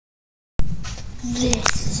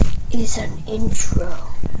This is an intro.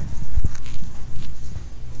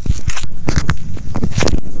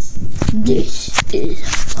 This is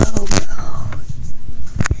a logo.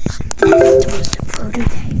 That was the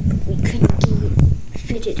prototype. We couldn't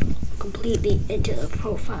fit it completely into the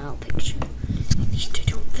profile picture. At least I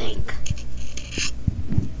don't think.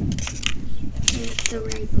 It's the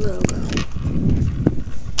right logo.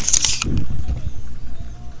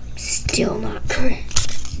 Still not correct.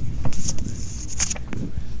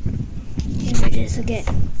 Here it is again.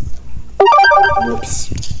 Whoops.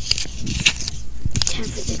 Time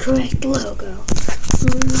for the correct logo.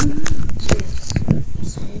 This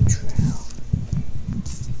is an intro.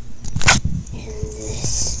 And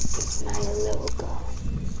this is my logo.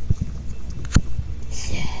 It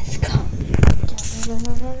says comment.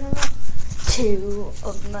 2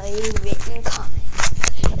 of my written comments.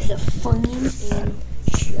 The Funyuns and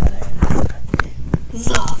shut up. The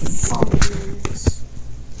Funyuns.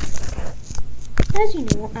 As you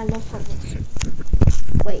know, I love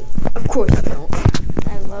Funyuns. Wait, of course you don't.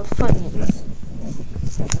 I love Funyuns.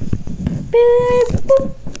 Beep,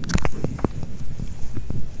 boop.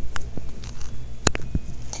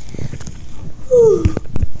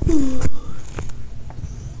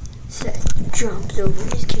 Seth jumps over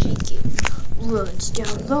his kitty, runs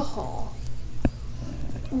down the hall,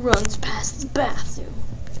 runs past the bathroom,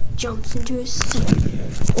 jumps into his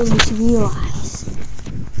seat, only to realize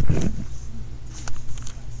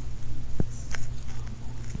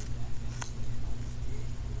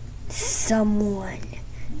someone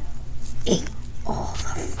ate all the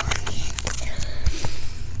Funyuns.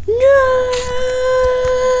 No!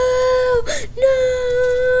 No!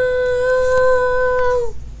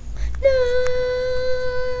 No!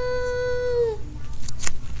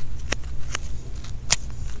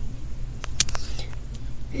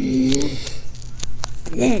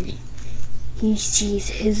 Then he sees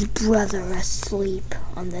his brother asleep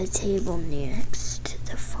on the table next to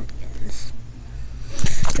the Funyuns.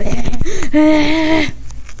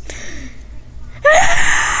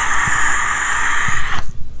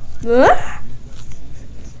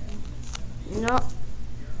 No.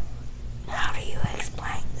 How do you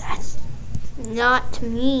explain that? Not to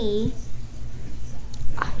me.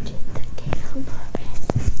 I did the date on purpose.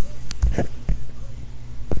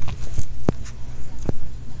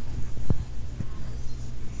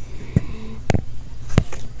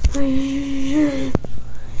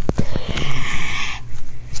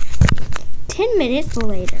 Minutes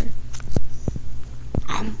later.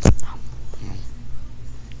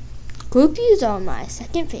 Groupies are my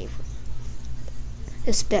second favorite.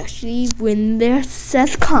 Especially when they're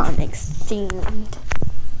Seth Comics themed.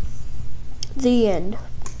 The end.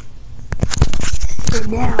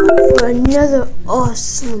 And now for another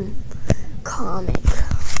awesome comic.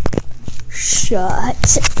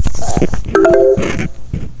 Shut up. No,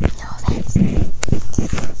 that's it.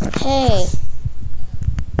 Hey.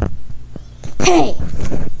 Hey!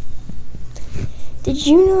 Did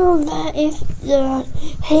you know that if the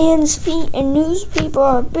hands, feet, and newspaper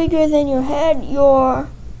are bigger than your head, you're...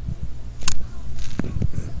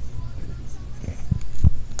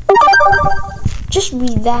 Just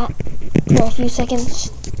read that for a few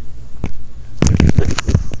seconds.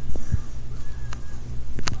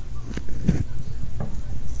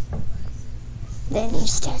 Then he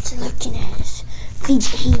starts looking at his feet,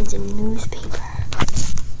 hands, and newspaper.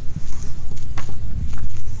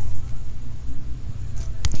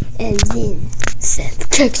 And then Seth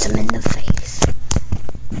kicks him in the face.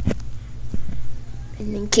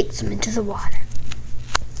 And then kicks him into the water.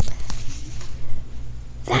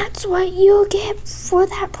 That's what you get for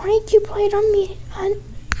that prank you played on me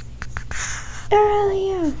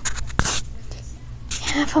earlier.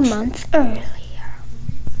 Half a month earlier.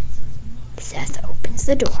 Seth opens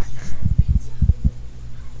the door.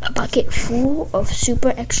 A bucket full of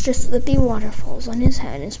super extra slippy water falls on his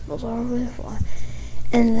head and spills all over the floor.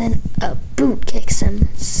 And then a boot kicks him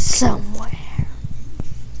somewhere.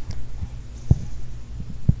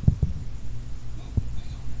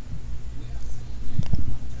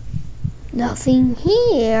 Nothing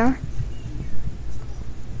here.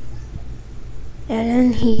 And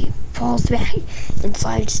then he falls back and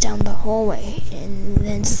slides down the hallway and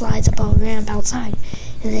then slides up a ramp outside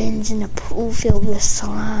and lands in a pool filled with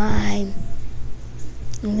slime.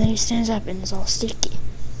 And then he stands up and is all sticky.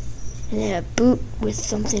 And then a boot with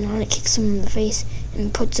something on it kicks him in the face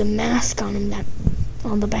and puts a mask on him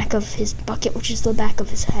on the back of his bucket, which is the back of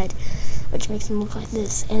his head, which makes him look like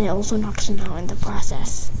this, and it also knocks him out in the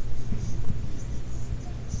process.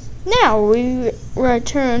 Now we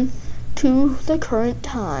return to the current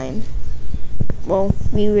time. well,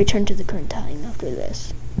 we return to the current time after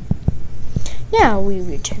this. Now we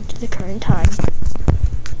return to the current time.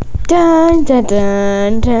 Dun dun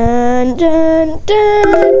dun dun dun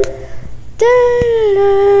dun. Dun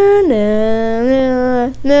na na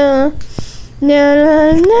na na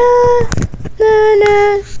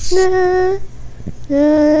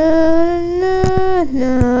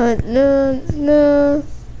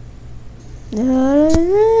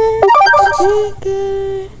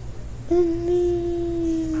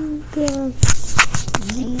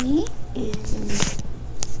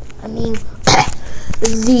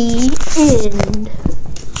the end.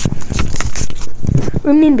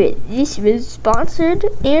 Remember, this was sponsored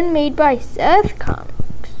and made by Seth Comics.